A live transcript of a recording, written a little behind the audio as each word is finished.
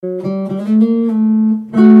Tôi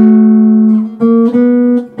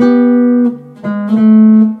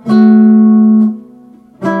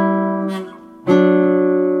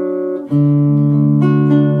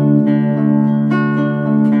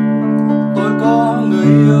có người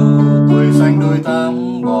yêu tuổi xanh đôi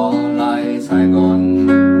tám bỏ lại Sài Gòn.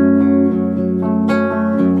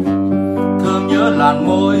 Thương nhớ làn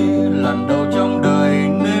môi lần đầu trong đời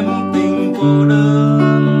nếm tình cô đơn.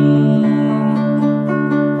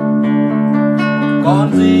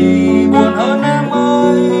 Còn gì buồn hơn em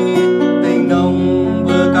ơi, tình nồng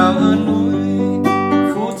vừa cao hơn núi.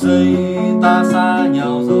 Phút giây ta xa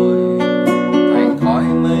nhau rồi thành khói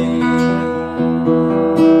mây.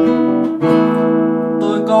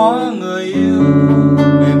 Tôi có người yêu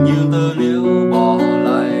mềm như tơ liễu bỏ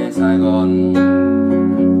lại Sài Gòn.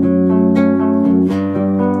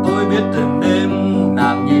 Tôi biết từng đêm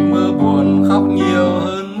nàng nhìn mưa buồn khóc nhiều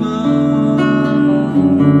hơn mưa.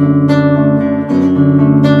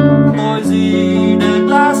 Tôi gì để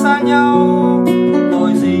ta xa nhau,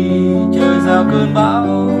 tôi gì trời gieo cơn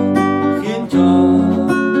bão khiến cho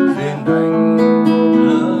duyên đành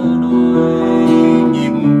lỡ đôi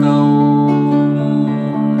nhịp cầu.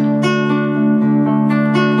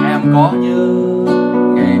 Em có nhớ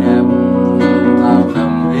ngày đẹp thao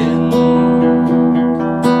cầm viên,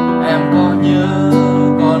 em có nhớ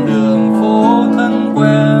con đường phố thân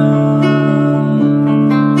quen,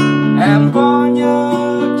 em có nhớ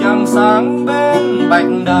trăng sáng bên bạch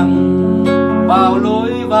đằng, bao lối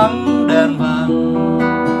vắng đèn vàng,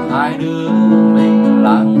 hai đứa mình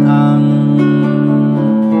lang thang.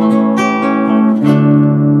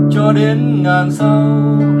 Cho đến ngàn sau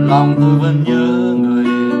lòng tôi vẫn nhớ người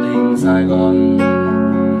tình Sài Gòn.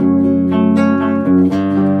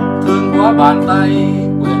 Thương quá bàn tay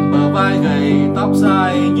quyện bờ vai gầy, tóc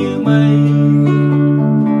dài như mây.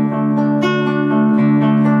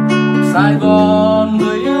 Sài Gòn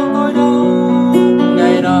người yêu tôi đâu,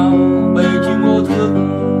 ngày nào bầy chim vô thức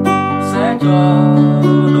sẽ cho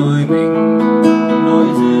đôi mình nối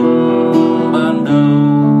duyên ban đầu.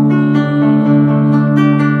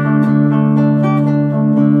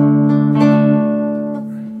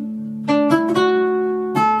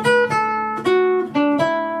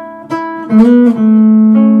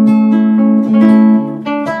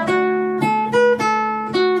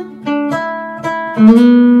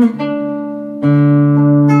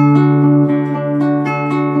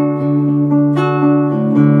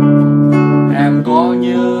 Em có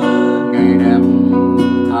nhớ ngày đẹp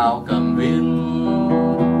thao cầm viên,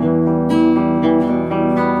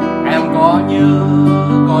 em có nhớ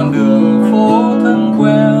con đường phố thân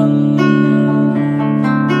quen,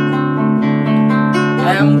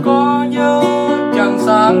 em có nhớ trăng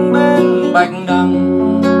sáng bên bạch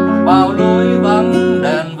đằng, bao lối vắng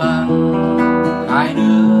đèn vàng, hai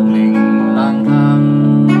đứa mình lang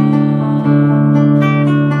thang.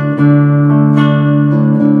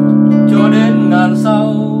 Cho đến ngàn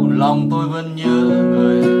sau lòng tôi vẫn nhớ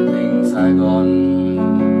người tình Sài Gòn.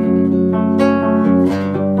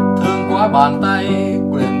 Thương quá bàn tay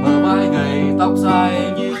quyện bờ vai gầy, tóc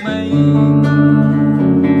dài như mây.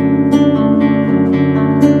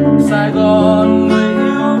 Sài Gòn người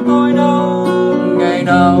yêu tôi đâu, ngày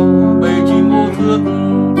nào bầy chim vô thức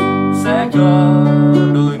sẽ cho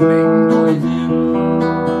đôi mình đôi riêng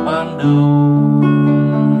ban đầu.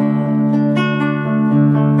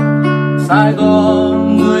 Sài Gòn